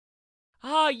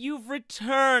Ah, you've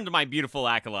returned, my beautiful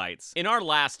acolytes! In our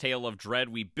last tale of dread,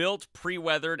 we built,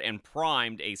 pre-weathered, and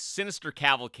primed a sinister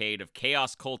cavalcade of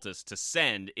chaos cultists to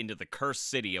send into the cursed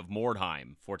city of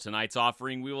Mordheim. For tonight's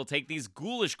offering, we will take these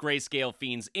ghoulish grayscale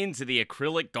fiends into the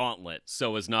acrylic gauntlet.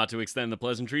 So as not to extend the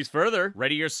pleasantries further,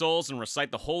 ready your souls and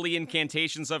recite the holy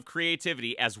incantations of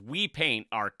creativity as we paint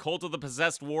our Cult of the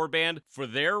Possessed warband for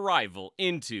their arrival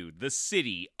into the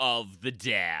city of the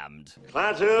damned.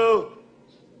 Klaatu!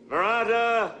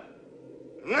 Veranda!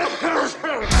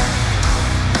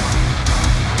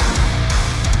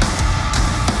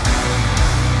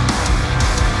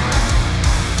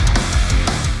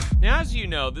 Now, as you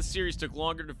know, this series took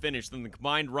longer to finish than the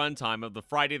combined runtime of the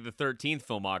Friday the 13th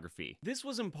filmography. This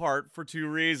was in part for two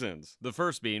reasons. The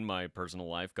first being my personal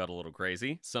life got a little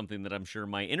crazy, something that I'm sure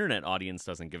my internet audience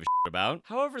doesn't give a shit about.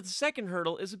 However, the second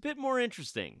hurdle is a bit more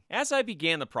interesting. As I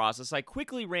began the process, I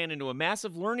quickly ran into a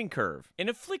massive learning curve, an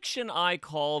affliction I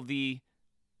call the...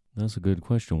 That's a good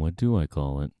question. What do I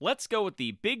call it? Let's go with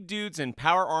the big dudes and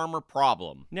power armor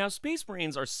problem. Now, Space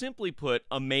Marines are simply put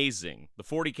amazing. The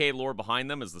 40k lore behind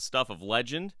them is the stuff of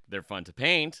legend, they're fun to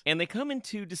paint, and they come in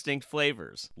two distinct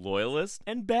flavors, loyalist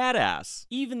and badass.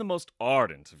 Even the most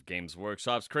ardent of Games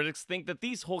Workshop's critics think that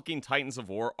these hulking titans of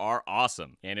war are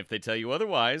awesome, and if they tell you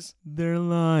otherwise, they're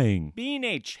lying. Being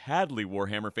a Chadley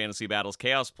Warhammer Fantasy Battles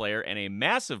Chaos player and a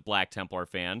massive Black Templar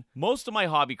fan, most of my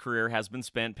hobby career has been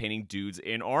spent painting dudes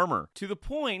in armor, to the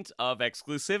point of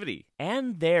exclusivity.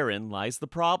 And therein lies the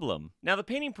problem. Now, the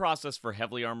painting process for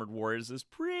heavily armored warriors is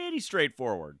pretty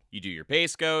straightforward. You do your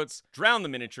base coats, drown the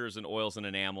miniatures in oils and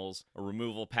enamels, a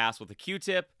removal pass with a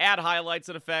Q-tip, add highlights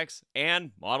and effects,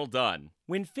 and model done.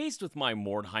 When faced with my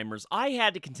Mordheimers, I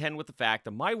had to contend with the fact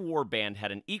that my warband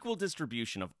had an equal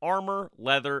distribution of armor,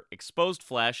 leather, exposed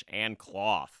flesh, and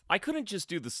cloth. I couldn't just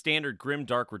do the standard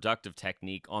GrimDark reductive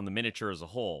technique on the miniature as a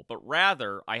whole, but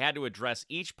rather, I had to address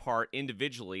each part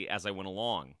individually as I went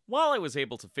along. While I was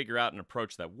able to figure out an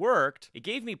approach that worked, it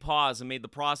gave me pause and made the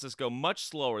process go much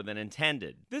slower than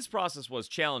intended. This process was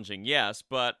challenging, yes,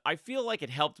 but I feel like it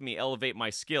helped me elevate my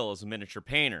skill as a miniature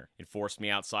painter. It forced me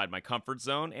outside my comfort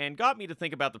zone and got me to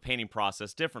think about the painting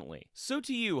process differently. So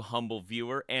to you, humble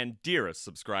viewer and dearest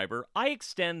subscriber, I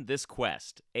extend this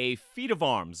quest, a feat of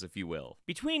arms, if you will.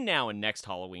 Between now and next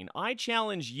Halloween, I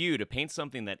challenge you to paint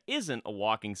something that isn't a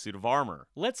walking suit of armor.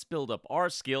 Let's build up our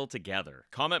skill together.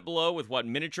 Comment below with what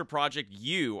miniature project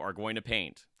you are going to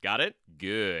paint. Got it?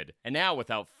 Good. And now,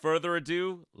 without further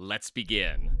ado, let's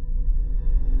begin.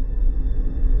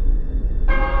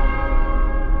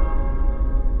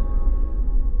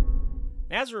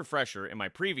 As a refresher, in my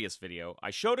previous video, I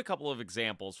showed a couple of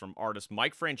examples from artist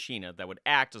Mike Francina that would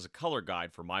act as a color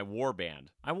guide for my warband.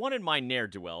 I wanted my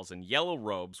ne'er-do-wells in yellow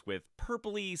robes with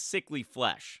purpley, sickly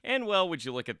flesh. And well, would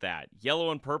you look at that, yellow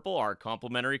and purple are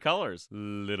complementary colors.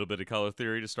 Little bit of color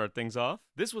theory to start things off.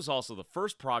 This was also the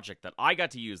first project that I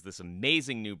got to use this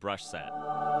amazing new brush set.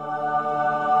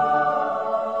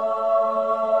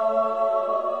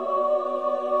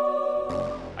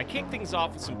 I kicked things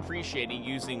off with some pre-shading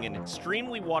using an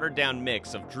extremely watered-down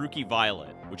mix of Druchii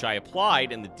Violet, which I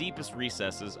applied in the deepest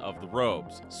recesses of the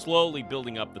robes, slowly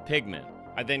building up the pigment.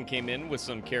 I then came in with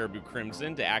some Caribou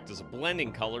Crimson to act as a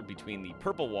blending color between the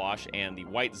purple wash and the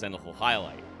white zenithal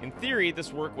highlight. In theory,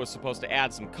 this work was supposed to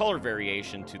add some color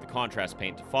variation to the contrast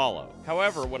paint to follow.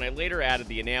 However, when I later added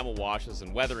the enamel washes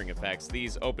and weathering effects,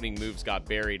 these opening moves got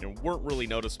buried and weren't really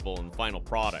noticeable in the final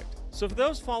product. So for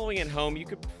those following at home, you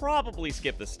could probably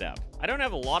skip this step. I don't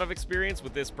have a lot of experience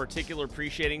with this particular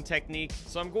pre-shading technique,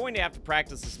 so I'm going to have to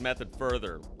practice this method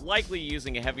further, likely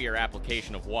using a heavier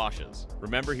application of washes.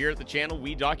 Remember, here at the channel,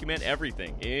 we document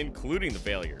everything, including the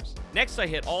failures. Next, I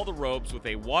hit all the robes with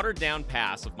a watered-down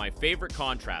pass of my favorite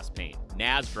contrast paint,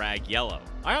 Nazdrag Yellow.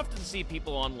 I often see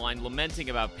people online lamenting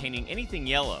about painting anything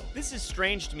yellow. This is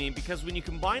strange to me because when you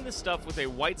combine this stuff with a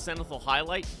white zenithal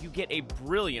highlight, you get a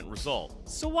brilliant result.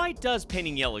 So why does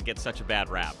painting yellow get such a bad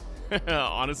rap?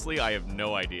 Honestly, I have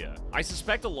no idea. I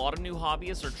suspect a lot of new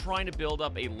hobbyists are trying to build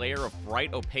up a layer of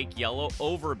bright opaque yellow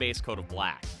over a base coat of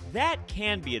black. That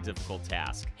can be a difficult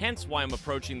task, hence why I'm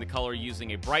approaching the color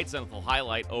using a bright zenithal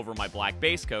highlight over my black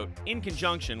base coat in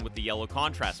conjunction with the yellow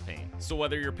contrast paint. So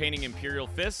whether you're painting Imperial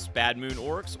Fists, Bad Moon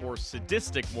Orcs, or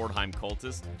sadistic Mordheim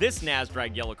cultists, this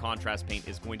Nazdrag yellow contrast paint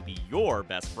is going to be your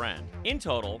best friend. In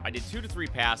total, I did 2 to 3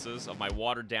 passes of my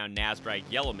watered down Nazdrag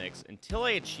yellow mix until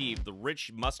I achieved the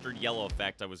rich mustard yellow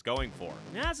effect I was going for.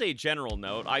 Now, as a general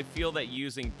note, I feel that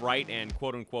using bright and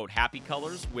quote-unquote happy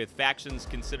colors with factions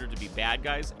considered to be bad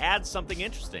guys adds something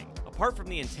interesting. A Apart from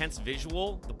the intense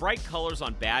visual, the bright colors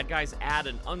on bad guys add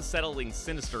an unsettling,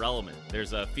 sinister element.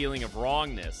 There's a feeling of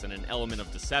wrongness and an element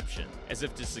of deception, as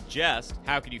if to suggest,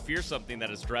 how could you fear something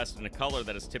that is dressed in a color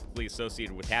that is typically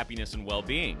associated with happiness and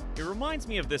well-being? It reminds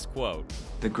me of this quote: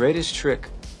 "The greatest trick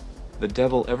the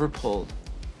devil ever pulled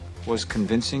was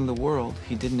convincing the world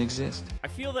he didn't exist." I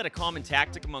feel that a common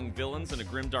tactic among villains in a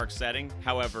grimdark setting,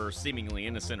 however seemingly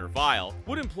innocent or vile,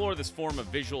 would employ this form of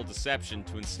visual deception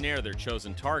to ensnare their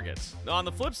chosen targets. On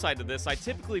the flip side of this, I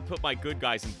typically put my good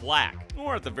guys in black,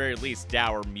 or at the very least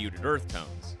dour, muted earth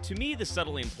tones. To me, this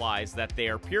subtly implies that they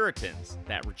are Puritans,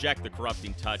 that reject the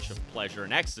corrupting touch of pleasure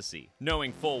and ecstasy,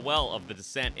 knowing full well of the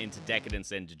descent into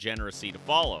decadence and degeneracy to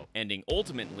follow, ending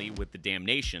ultimately with the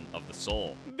damnation of the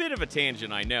soul. Bit of a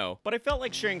tangent, I know, but I felt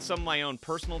like sharing some of my own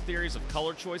personal theories of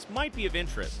color choice might be of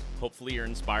interest. Hopefully you're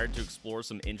inspired to explore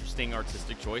some interesting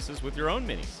artistic choices with your own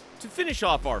minis. To finish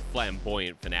off our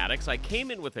flamboyant fanatics, I came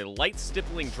in with a light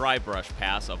stippling dry brush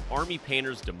pass of Army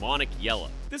Painter's Demonic Yellow.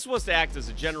 This was to act as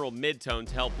a general mid-tone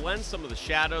to help blend some of the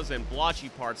shadows and blotchy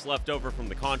parts left over from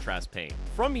the contrast paint.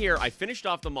 From here, I finished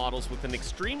off the models with an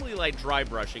extremely light dry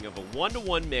brushing of a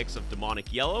 1-to-1 mix of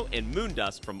Demonic Yellow and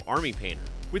Moondust from Army Painter.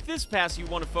 With this pass, you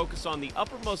want to focus on the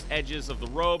uppermost edges of the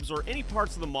robes or any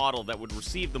parts of the model that would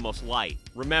receive the most light.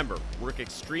 Remember, work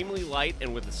extremely light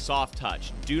and with a soft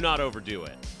touch. Do not overdo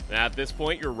it. At this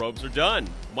point, your robes are done,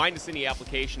 minus any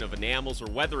application of enamels or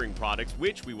weathering products,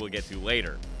 which we will get to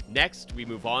later. Next, we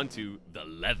move on to the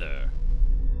leather.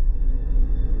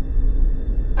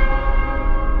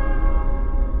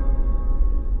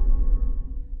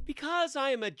 Because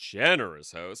I am a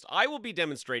generous host, I will be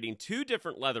demonstrating 2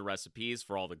 different leather recipes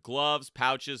for all the gloves,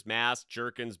 pouches, masks,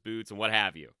 jerkins, boots, and what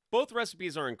have you. Both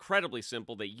recipes are incredibly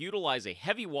simple that utilize a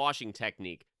heavy washing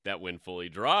technique that, when fully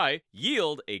dry,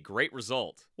 yield a great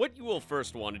result. What you will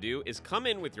first want to do is come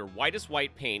in with your whitest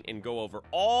white paint and go over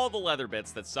all the leather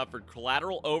bits that suffered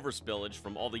collateral overspillage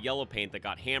from all the yellow paint that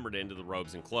got hammered into the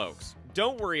robes and cloaks.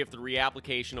 Don't worry if the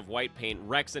reapplication of white paint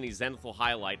wrecks any zenithal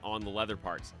highlight on the leather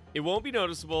parts. It won't be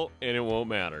noticeable, and it won't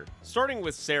matter. Starting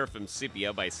with Seraphim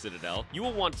Sepia by Citadel, you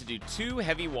will want to do 2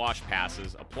 heavy wash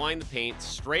passes, applying the paint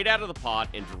straight out of the pot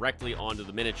and directly onto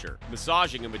the miniature,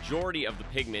 massaging a majority of the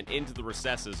pigment into the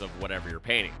recesses of whatever you're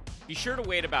painting. Be sure to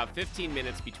wait about 15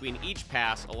 minutes between each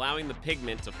pass, allowing the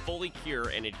pigment to fully cure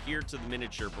and adhere to the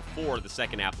miniature before the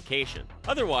second application.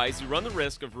 Otherwise, you run the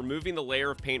risk of removing the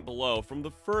layer of paint below from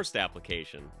the first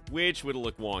application, which would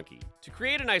look wonky. To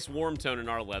create a nice warm tone in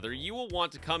our leather, you will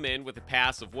want to come in with a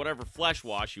pass of whatever flesh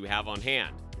wash you have on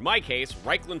hand. In my case,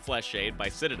 Reikland Flesh Shade by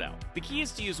Citadel. The key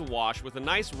is to use a wash with a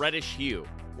nice reddish hue.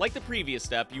 Like the previous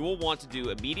step, you will want to do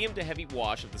a medium to heavy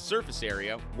wash of the surface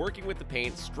area, working with the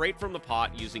paint straight from the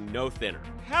pot using no thinner.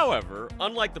 However,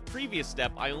 unlike the previous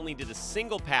step, I only did a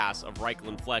single pass of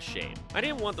Reikland Flesh Shade. I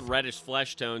didn't want the reddish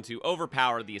flesh tone to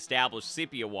overpower the established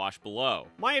sepia wash below.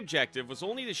 My objective was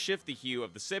only to shift the hue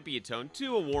of the sepia tone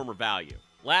to a warmer value.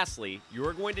 Lastly, you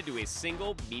are going to do a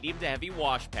single medium to heavy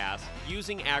wash pass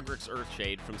using Agrix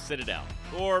Earthshade from Citadel,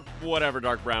 or whatever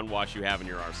dark brown wash you have in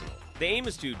your arsenal. The aim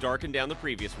is to darken down the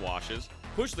previous washes,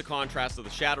 push the contrast of the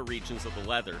shadow regions of the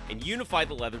leather, and unify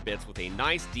the leather bits with a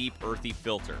nice deep earthy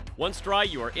filter. Once dry,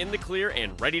 you are in the clear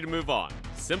and ready to move on.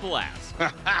 Simple as.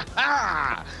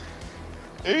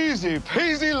 Easy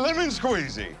peasy lemon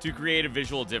squeezy. To create a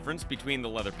visual difference between the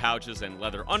leather pouches and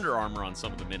leather under armor on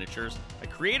some of the miniatures, I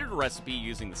created a recipe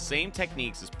using the same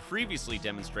techniques as previously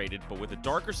demonstrated, but with a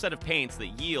darker set of paints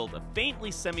that yield a faintly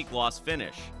semi-gloss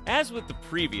finish. As with the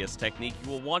previous technique,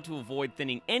 you will want to avoid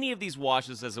thinning any of these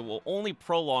washes as it will only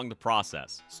prolong the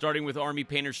process. Starting with Army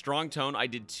Painter's Strong Tone, I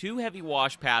did 2 heavy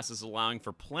wash passes, allowing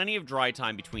for plenty of dry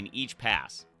time between each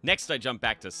pass. Next, I jumped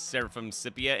back to Seraphim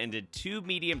Sepia and did 2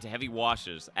 medium to heavy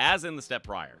washes, as in the step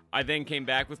prior. I then came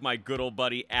back with my good old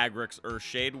buddy Agrix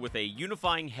Earthshade with a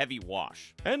unifying heavy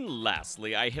wash. And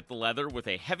lastly, I hit the leather with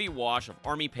a heavy wash of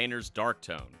Army Painter's Dark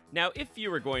Tone. Now, if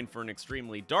you are going for an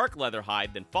extremely dark leather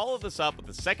hide, then follow this up with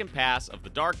the second pass of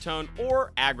the Dark Tone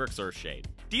or Agrix Earthshade.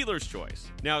 Dealer's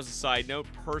choice. Now, as a side note,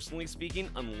 personally speaking,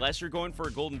 unless you're going for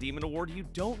a Golden Demon Award, you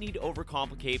don't need to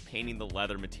overcomplicate painting the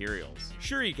leather materials.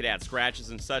 Sure, you could add scratches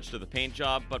and such to the paint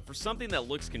job, but for something that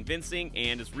looks convincing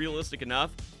and is realistic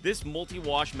enough, this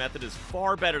multi-wash method is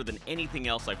far better than anything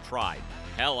else I've tried.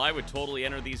 Hell, I would totally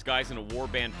enter these guys in a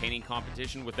warband painting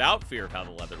competition without fear of how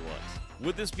the leather looks.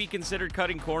 Would this be considered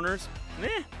cutting corners?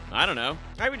 I don't know.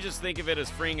 I would just think of it as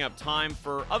freeing up time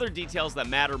for other details that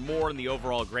matter more in the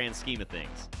overall grand scheme of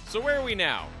things. things. So where are we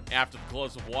now? After the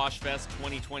close of Washfest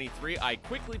 2023, I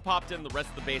quickly popped in the rest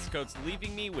of the base coats,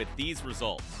 leaving me with these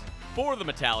results. For the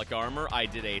metallic armor, I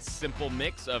did a simple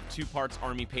mix of 2 parts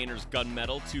Army Painter's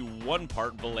gunmetal to 1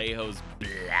 part Vallejo's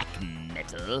black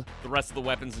metal. The rest of the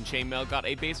weapons and chainmail got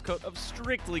a base coat of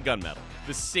strictly gunmetal.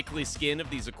 The sickly skin of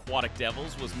these aquatic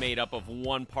devils was made up of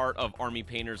 1 part of Army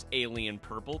Painter's alien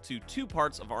purple to 2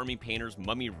 parts of Army Painter's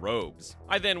mummy robes.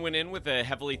 I then went in with a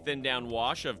heavily thinned down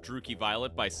wash of Druchii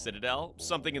Violet by Citadel,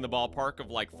 something in the ballpark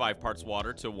of like 5 parts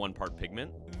water to 1 part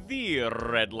pigment. The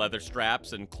red leather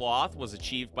straps and cloth was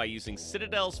achieved by using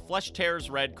Citadel's Flesh Tears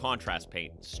Red contrast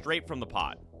paint, straight from the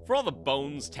pot. For all the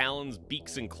bones, talons,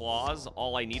 beaks, and claws,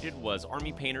 all I needed was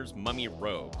Army Painter's mummy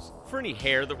robes. For any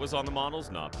hair that was on the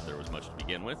models, not that there was much to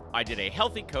begin with, I did a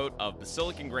healthy coat of the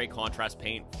Silicon Gray contrast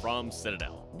paint from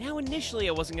Citadel. Now initially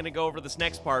I wasn't going to go over this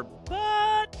next part,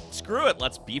 but screw it,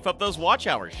 let's beef up those watch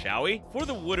hours, shall we? For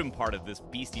the wooden part of this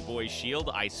Beastie Boys shield,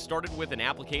 I started with an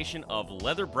application of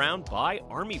Leather Brown by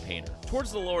Army Painter.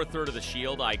 Towards the lower third of the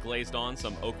shield, I glazed on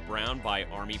some Oak Brown by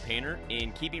Army Painter,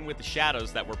 in keeping with the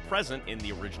shadows that were present in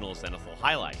the original Zenithal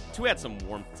highlight. To add some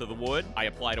warmth to the wood, I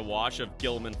applied a wash of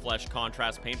Gilliman Flesh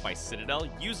contrast paint by Citadel,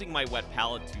 using my wet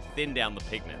palette to thin down the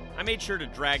pigment. I made sure to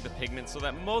drag the pigment so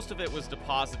that most of it was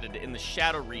deposited in the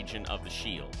shadow region of the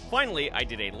shield. Finally, I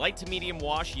did a light to medium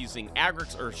wash using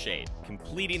Agric's Earthshade,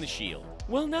 completing the shield.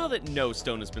 Well, now that no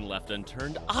stone has been left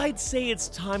unturned, I'd say it's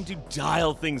time to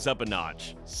dial things up a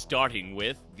notch, starting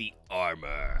with the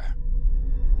armor.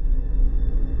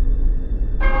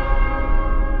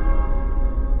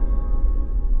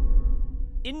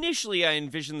 Initially, I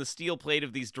envisioned the steel plate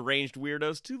of these deranged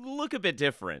weirdos to look a bit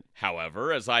different.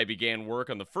 However, as I began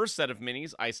work on the first set of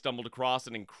minis, I stumbled across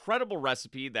an incredible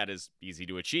recipe that is easy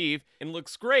to achieve and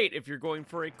looks great if you're going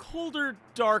for a colder,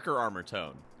 darker armor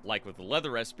tone. Like with the leather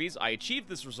recipes, I achieved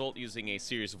this result using a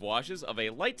series of washes of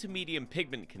a light to medium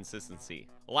pigment consistency,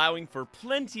 allowing for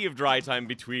plenty of dry time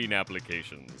between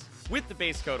applications. With the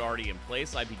base coat already in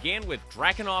place, I began with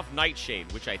Drakenhof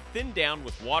Nightshade, which I thinned down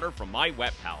with water from my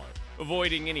wet palette.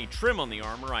 Avoiding any trim on the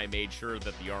armor, I made sure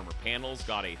that the armor panels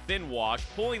got a thin wash,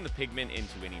 pulling the pigment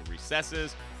into any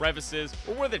recesses, crevices,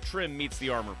 or where the trim meets the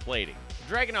armor plating.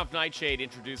 The Drakenhof Nightshade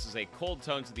introduces a cold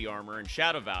tone to the armor and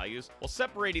shadow values, while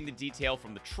separating the detail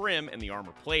from the trim and the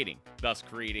armor plating, thus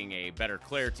creating a better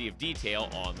clarity of detail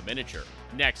on the miniature.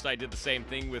 Next, I did the same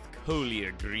thing with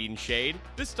Colia Green Shade,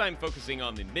 this time focusing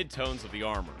on the mid-tones of the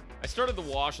armor. I started the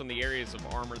wash on the areas of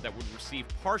armor that would receive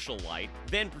partial light,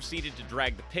 then proceeded to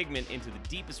drag the pigment into the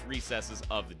deepest recesses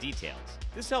of the details.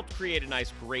 This helped create a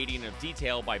nice gradient of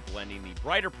detail by blending the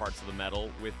brighter parts of the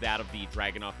metal with that of the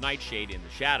Drakenhof Nightshade in the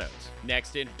shadows.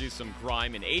 Next, to introduce some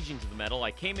grime and aging to the metal, I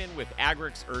came in with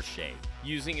Agric's Earthshade.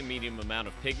 Using a medium amount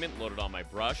of pigment loaded on my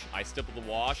brush, I stippled the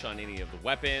wash on any of the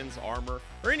weapons, armor,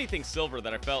 or anything silver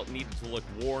that I felt needed to look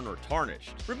worn or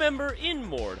tarnished. Remember, in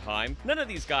Mordheim, none of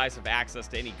these guys have access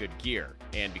to any good gear,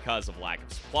 and because of lack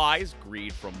of supplies,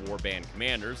 greed from warband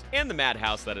commanders, and the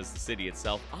madhouse that is the city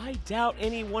itself, I doubt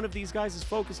any one of these guys is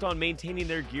focused on maintaining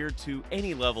their gear to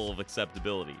any level of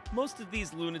acceptability. Most of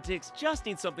these lunatics just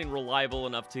need something reliable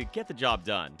enough to get the job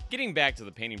done. Getting back to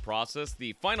the painting process,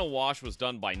 the final wash was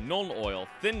done by Nuln Oil,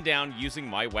 thinned down using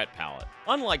my wet palette.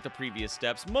 Unlike the previous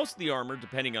steps, most of the armor,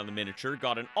 depending on the miniature,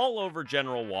 got an all-over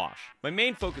general wash. My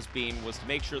main focus being was to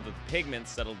make sure that the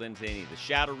pigments settled into any of the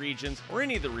shadow regions or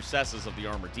any of the recesses of the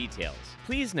armor details.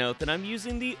 Please note that I'm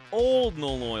using the old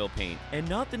Nuln Oil paint and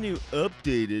not the new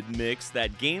updated mix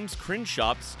that Games Cringe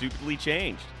Shop stupidly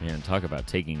changed. Man, talk about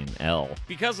taking an L.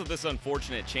 Because of this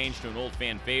unfortunate change to an old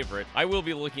fan favorite, I will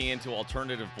be looking into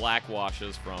alternative black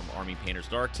washes from Army Painter's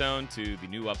Dark Tone to the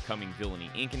new upcoming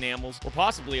Villainy ink enamels, or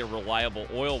possibly a reliable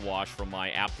oil wash from my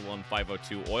Aptolon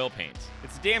 502 oil paints.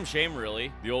 It's a damn shame,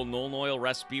 really. The old Nuln Oil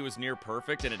recipe was near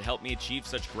perfect and it helped me achieve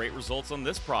such great results on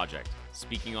this project.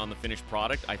 Speaking on the finished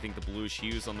product, I think the bluish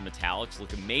hues on the metallics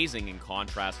look amazing in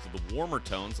contrast to the warmer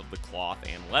tones of the cloth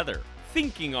and leather.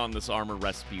 Thinking on this armor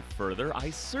recipe further,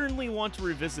 I certainly want to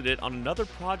revisit it on another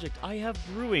project I have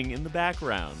brewing in the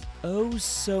background. Oh,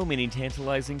 so many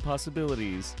tantalizing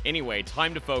possibilities. Anyway,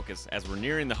 time to focus as we're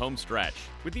nearing the home stretch.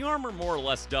 With the armor more or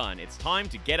less done, it's time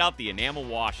to get out the enamel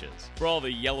washes. For all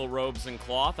the yellow robes and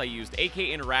cloth, I used AK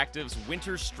Interactive's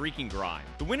Winter Streaking Grime.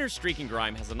 The Winter Streaking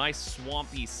Grime has a nice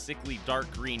swampy, sickly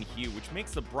dark green hue which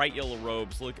makes the bright yellow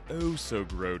robes look oh so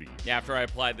grody. After I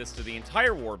applied this to the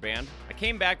entire warband, I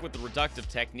came back with the reduction reductive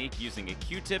technique using a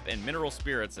Q-tip and mineral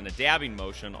spirits and a dabbing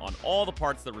motion on all the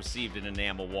parts that received an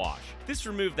enamel wash. This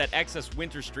removed that excess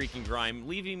winter streaking grime,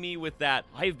 leaving me with that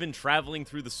 "I've been traveling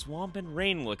through the swamp and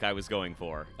rain" look I was going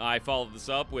for. I followed this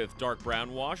up with dark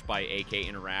brown wash by AK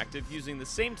Interactive, using the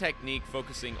same technique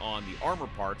focusing on the armor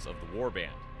parts of the warband.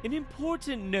 An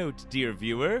important note, dear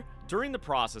viewer. During the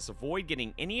process, avoid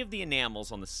getting any of the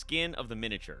enamels on the skin of the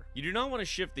miniature. You do not want to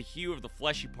shift the hue of the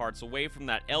fleshy parts away from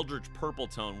that eldritch purple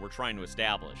tone we're trying to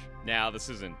establish. Now, this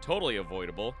isn't totally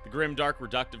avoidable. The GrimDark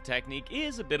reductive technique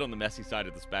is a bit on the messy side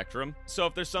of the spectrum, so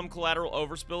if there's some collateral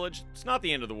overspillage, it's not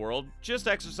the end of the world. Just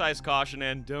exercise caution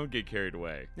and don't get carried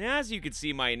away. Now, as you can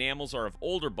see, my enamels are of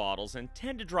older bottles and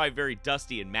tend to dry very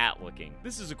dusty and matte looking.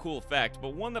 This is a cool effect,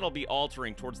 but one that I'll be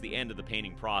altering towards the end of the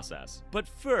painting process. But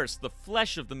first, the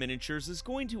flesh of the miniature is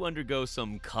going to undergo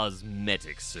some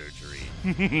cosmetic surgery.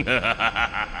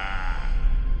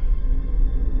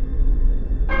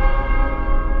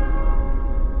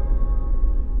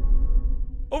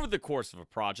 Over the course of a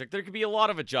project, there could be a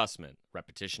lot of adjustment,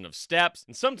 repetition of steps,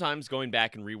 and sometimes going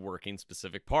back and reworking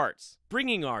specific parts.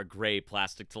 Bringing our gray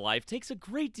plastic to life takes a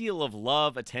great deal of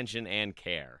love, attention, and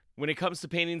care. When it comes to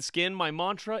painting skin, my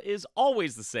mantra is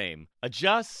always the same: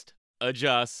 adjust,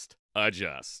 adjust,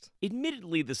 adjust.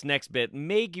 Admittedly, this next bit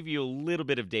may give you a little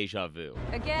bit of deja vu.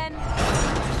 Again.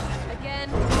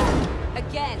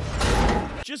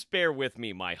 Just bear with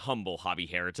me, my humble hobby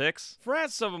heretics. For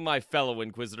as some of my fellow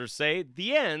Inquisitors say,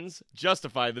 the ends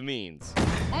justify the means.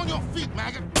 On your feet,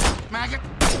 maggot! Maggot!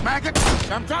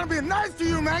 Maggot! I'm trying to be nice to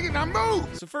you, maggot! Now move!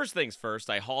 So first things first,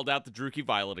 I hauled out the Druchii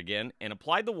Violet again and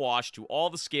applied the wash to all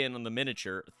the skin on the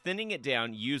miniature, thinning it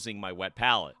down using my wet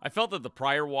palette. I felt that the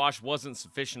prior wash wasn't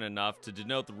sufficient enough to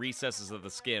denote the recesses of the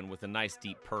skin with a nice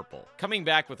deep purple. Coming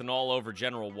back with an all-over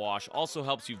general wash also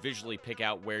helps you visually pick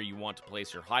out where you want to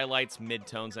place your highlights,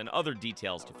 midtones, and other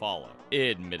details to follow.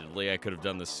 Admittedly, I could have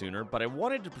done this sooner, but I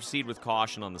wanted to proceed with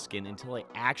caution on the skin until I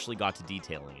actually got to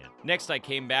detailing it. Next, I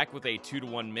came back with a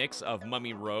 2-to-1 mix of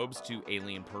mummy robes to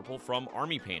alien purple from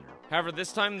Army Painter. However,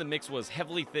 this time the mix was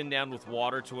heavily thinned down with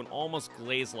water to an almost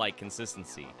glaze-like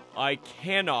consistency. I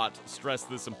cannot stress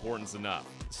this importance enough.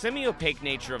 The semi-opaque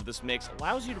nature of this mix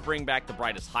allows you to bring back the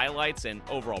brightest highlights and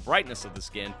overall brightness of the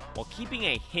skin while keeping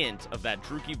a hint of that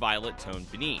Druchii Violet tone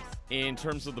beneath. In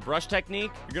terms of the brush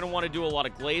technique, you're going to want to do a lot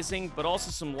of glazing, but also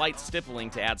some light stippling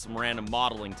to add some random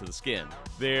modeling to the skin.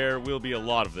 There will be a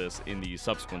lot of this in the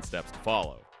subsequent steps to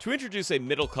follow. To introduce a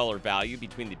middle color value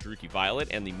between the Druchii Violet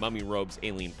and the Mummy Robes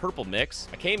Alien Purple mix,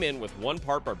 I came in with 1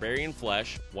 part Barbarian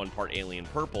Flesh, 1 part Alien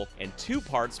Purple, and 2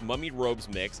 parts Mummy Robes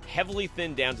mix, heavily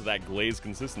thinned down to that glazed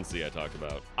consistency I talked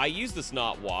about. I used this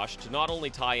knot wash to not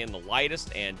only tie in the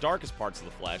lightest and darkest parts of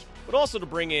the flesh, but also to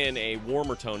bring in a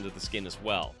warmer tone to the skin as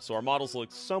well, so our models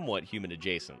look somewhat human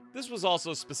adjacent. This was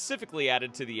also specifically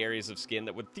added to the areas of skin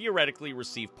that would theoretically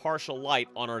receive partial light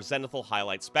on our zenithal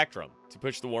highlight spectrum. To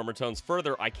push the warmer tones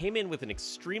further, I came in with an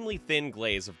extremely thin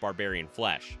glaze of Barbarian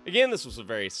Flesh. Again, this was a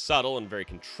very subtle and very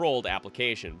controlled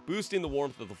application, boosting the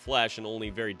warmth of the flesh in only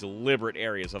very deliberate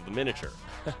areas of the miniature.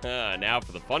 Now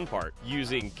for the fun part.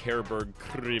 Using Carberg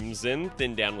Crimson,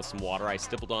 thinned down with some water, I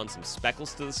stippled on some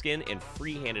speckles to the skin and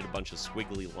freehanded a bunch of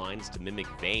squiggly lines to mimic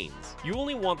veins. You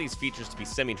only want these features to be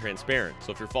semi-transparent,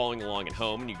 so if you're following along at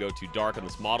home and you go too dark on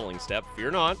this modeling step,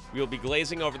 fear not, we will be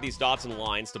glazing over these dots and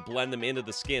lines to blend them into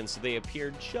the skin so they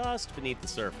appear just beneath the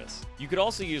surface. You could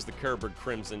also use the Carberg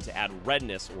Crimson to add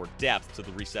redness or depth to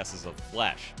the recesses of the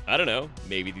flesh. I don't know,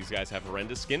 maybe these guys have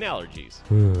horrendous skin allergies.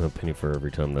 A penny for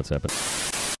every time that's happened.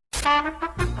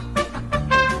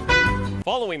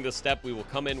 Following this step, we will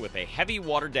come in with a heavy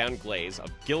watered-down glaze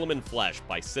of Guilliman Flesh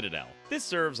by Citadel. This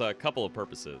serves a couple of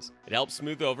purposes. It helps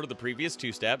smooth over the previous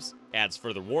 2 steps, adds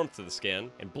further warmth to the skin,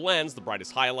 and blends the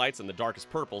brightest highlights and the darkest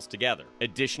purples together.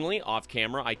 Additionally,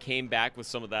 off-camera, I came back with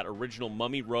some of that original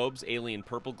Mummy Robes Alien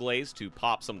Purple glaze to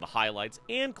pop some of the highlights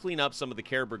and clean up some of the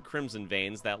Carberg Crimson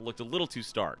veins that looked a little too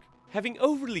stark. Having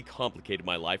overly complicated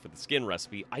my life with the skin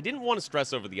recipe, I didn't want to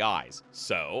stress over the eyes,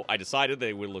 so I decided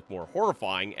they would look more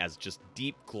horrifying as just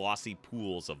deep, glossy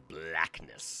pools of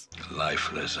blackness.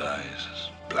 Lifeless eyes,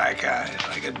 black eyes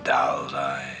like a doll's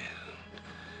eyes.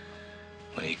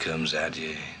 When he comes at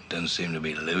you, doesn't seem to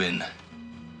be living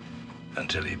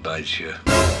until he bites you.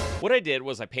 What I did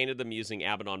was I painted them using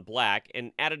Abaddon Black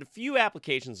and added a few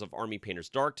applications of Army Painter's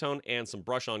Dark Tone and some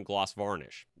brush-on gloss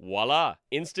varnish. Voila!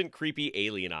 Instant creepy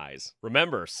alien eyes.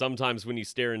 Remember, sometimes when you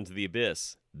stare into the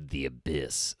abyss, The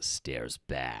abyss stares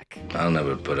back. I'll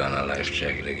never put on a life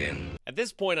jacket again. At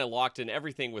this point, I locked in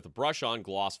everything with a brush-on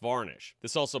gloss varnish.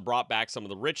 This also brought back some of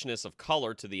the richness of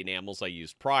color to the enamels I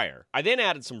used prior. I then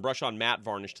added some brush-on matte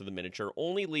varnish to the miniature,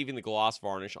 only leaving the gloss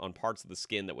varnish on parts of the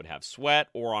skin that would have sweat,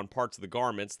 or on parts of the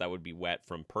garments that would be wet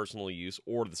from personal use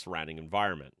or the surrounding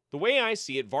environment. The way I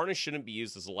see it, varnish shouldn't be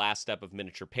used as the last step of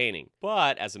miniature painting,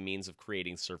 but as a means of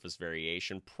creating surface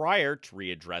variation prior to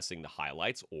readdressing the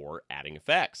highlights or adding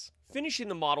effects. Finishing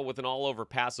the model with an all-over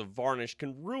pass of varnish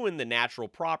can ruin the natural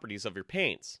properties of your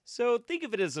paints, so think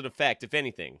of it as an effect if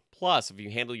anything. Plus, if you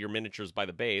handle your miniatures by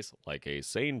the base, like a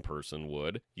sane person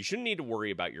would, you shouldn't need to worry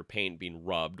about your paint being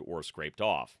rubbed or scraped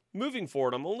off. Moving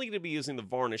forward, I'm only going to be using the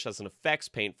varnish as an effects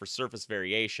paint for surface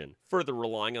variation, further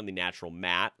relying on the natural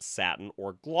matte, satin,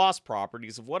 or gloss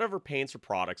properties of whatever paints or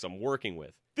products I'm working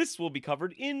with. This will be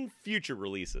covered in future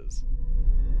releases.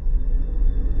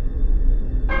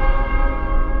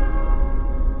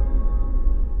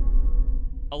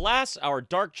 Alas, our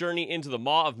dark journey into the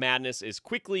Maw of Madness is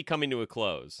quickly coming to a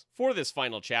close. For this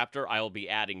final chapter, I will be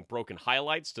adding broken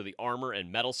highlights to the armor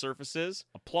and metal surfaces,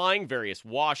 applying various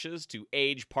washes to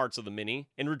age parts of the mini,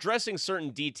 and redressing certain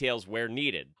details where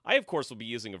needed. I, of course, will be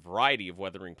using a variety of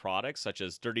weathering products, such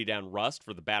as Dirty Down Rust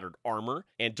for the battered armor,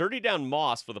 and Dirty Down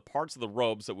Moss for the parts of the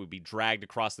robes that would be dragged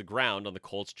across the ground on the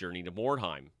cult's journey to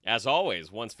Mordheim. As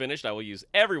always, once finished, I will use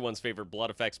everyone's favorite blood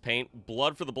effects paint,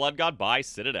 Blood for the Blood God by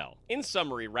Citadel. In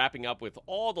summary, wrapping up with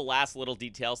all the last little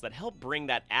details that help bring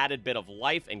that added bit of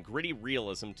life and gritty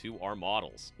realism to our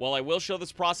models. While I will show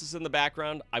this process in the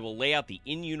background, I will lay out the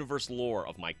in-universe lore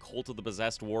of my Cult of the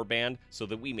Possessed warband so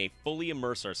that we may fully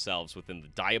immerse ourselves within the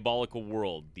diabolical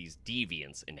world these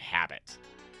deviants inhabit.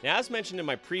 Now, as mentioned in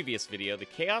my previous video, the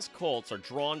Chaos cults are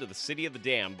drawn to the City of the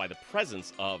Damned by the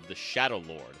presence of the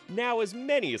Shadowlord. Now, as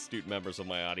many astute members of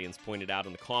my audience pointed out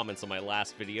in the comments on my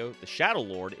last video, the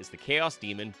Shadowlord is the Chaos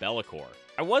demon Be'lakor.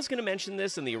 I was going to mention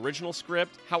this in the original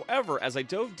script, however, as I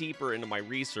dove deeper into my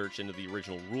research into the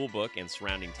original rulebook and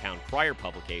surrounding Town Crier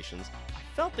publications,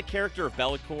 I felt the character of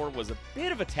Be'lakor was a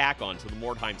bit of a tack-on to the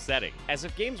Mordheim setting, as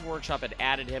if Games Workshop had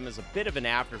added him as a bit of an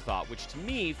afterthought, which to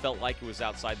me felt like it was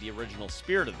outside the original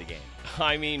spirit of the game.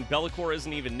 I mean, Be'lakor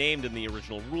isn't even named in the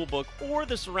original rulebook or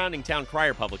the surrounding Town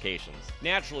Crier publications.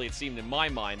 Naturally, it seemed in my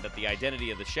mind that the identity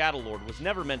of the Shadowlord was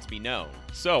never meant to be known.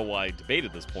 So, while I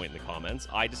debated this point in the comments,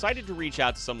 I decided to reach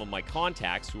out to some of my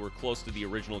contacts who were close to the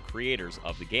original creators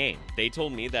of the game. They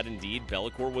told me that indeed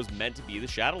Be'lakor was meant to be the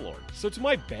Shadowlord. So to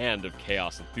my band of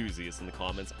Chaos enthusiasts in the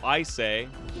comments, I say,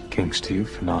 Kings to you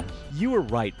for not. you were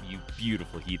right, you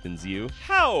beautiful heathens, you.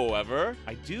 However,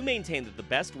 I do maintain that the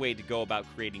best way to go about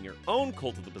creating your own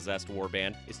Cult of the Possessed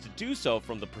warband is to do so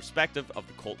from the perspective of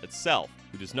the cult itself,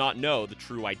 who does not know the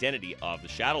true identity of the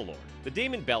Shadowlord. The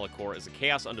daemon Be'lakor is a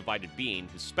chaos undivided being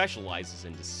who specializes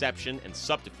in deception and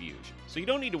subterfuge, so you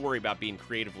don't need to worry about being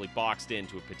creatively boxed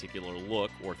into a particular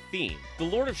look or theme. The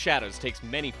Lord of Shadows takes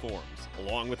many forms,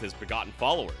 along with his begotten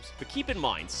followers, but keep in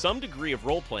mind, some degree of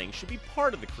role-playing should be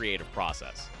part of the creative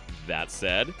process. That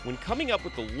said, when coming up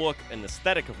with the look and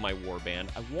aesthetic of my warband,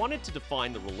 I wanted to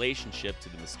define the relationship to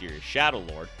the mysterious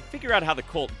Shadowlord and figure out how the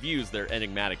cult views their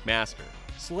enigmatic master.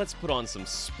 So let's put on some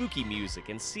spooky music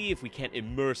and see if we can't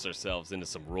immerse ourselves into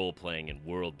some role-playing and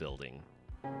world-building.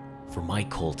 For my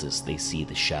cultists, they see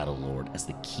the Shadowlord as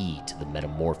the key to the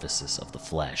metamorphosis of the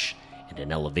flesh and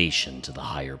an elevation to the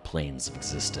higher planes of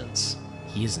existence.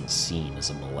 He isn't seen as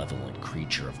a malevolent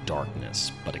creature of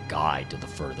darkness, but a guide to the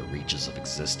further reaches of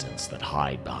existence that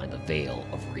hide behind the veil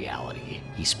of reality.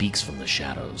 He speaks from the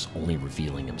shadows, only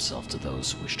revealing himself to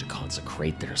those who wish to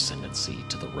consecrate their ascendancy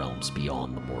to the realms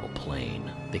beyond the mortal plane.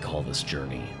 They call this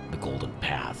journey the Golden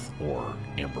Path, or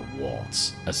Amber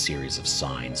Waltz, a series of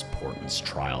signs, portents,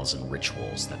 trials, and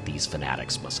rituals that these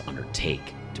fanatics must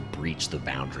undertake to breach the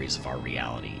boundaries of our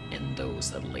reality and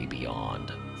those that lay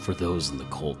beyond. For those in the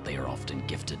cult, they are often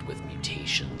gifted with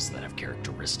mutations that have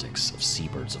characteristics of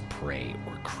seabirds of prey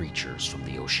or creatures from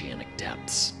the oceanic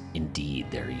depths. Indeed,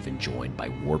 they're even joined by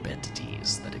warp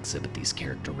entities that exhibit these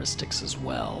characteristics as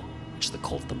well, which the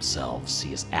cult themselves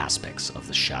see as aspects of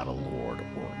the Shadowlord,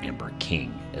 or Amber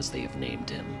King as they have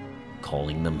named him,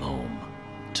 calling them home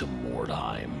to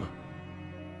Mordheim.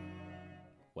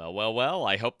 Well,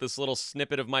 I hope this little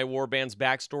snippet of my warband's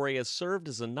backstory has served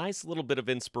as a nice little bit of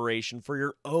inspiration for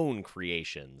your own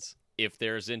creations. If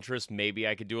there's interest, maybe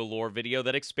I could do a lore video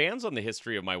that expands on the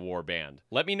history of my warband.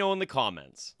 Let me know in the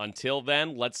comments. Until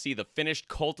then, let's see the finished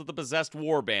Cult of the Possessed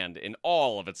warband in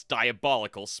all of its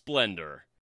diabolical splendor.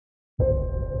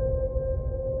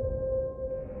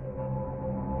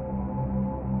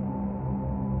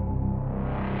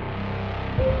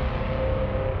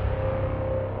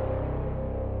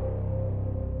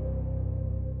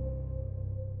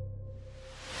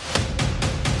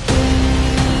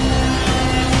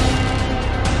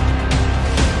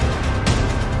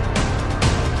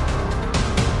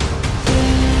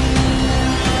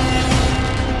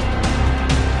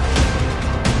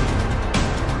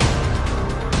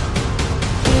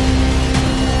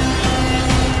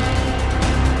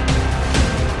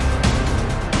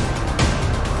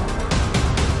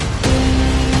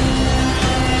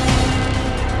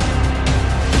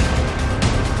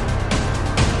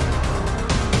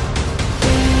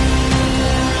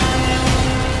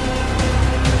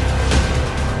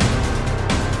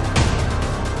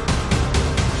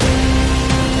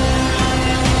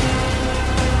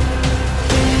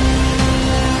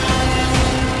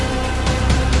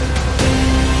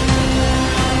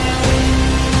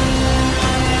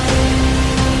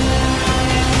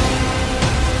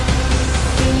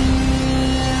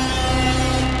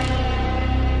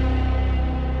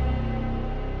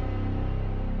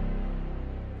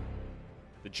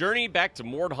 journey back to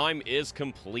Mordheim is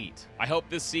complete. I hope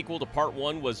this sequel to Part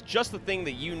 1 was just the thing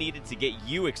that you needed to get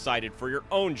you excited for your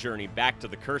own journey back to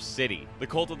the Cursed City. The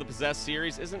Cult of the Possessed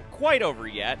series isn't quite over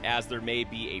yet, as there may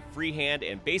be a freehand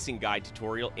and basing guide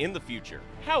tutorial in the future.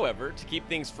 However, to keep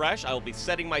things fresh, I will be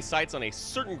setting my sights on a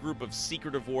certain group of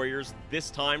secretive warriors, this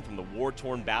time from the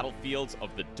war-torn battlefields of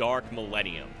the Dark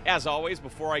Millennium. As always,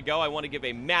 before I go, I want to give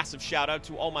a massive shout out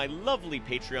to all my lovely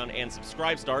Patreon and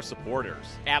Subscribestar supporters.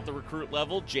 At the Recruit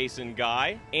level, Jason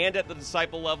Guy, and at the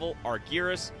Disciple level,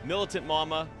 Argyris, Militant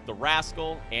Mama, The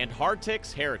Rascal, and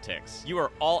Hardtix Heretics. You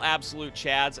are all absolute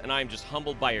chads, and I am just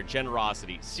humbled by your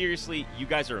generosity. Seriously, you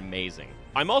guys are amazing.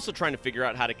 I'm also trying to figure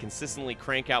out how to consistently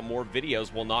crank out more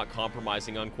videos while not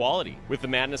compromising on quality. With the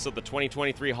madness of the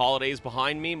 2023 holidays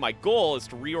behind me, my goal is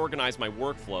to reorganize my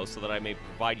workflow so that I may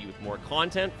provide you with more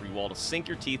content for you all to sink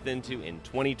your teeth into in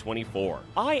 2024.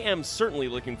 I am certainly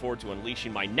looking forward to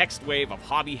unleashing my next wave of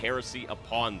hobby heresy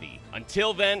upon thee.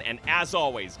 Until then, and as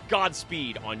always,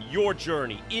 Godspeed on your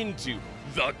journey into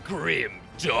the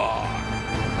GrimDark.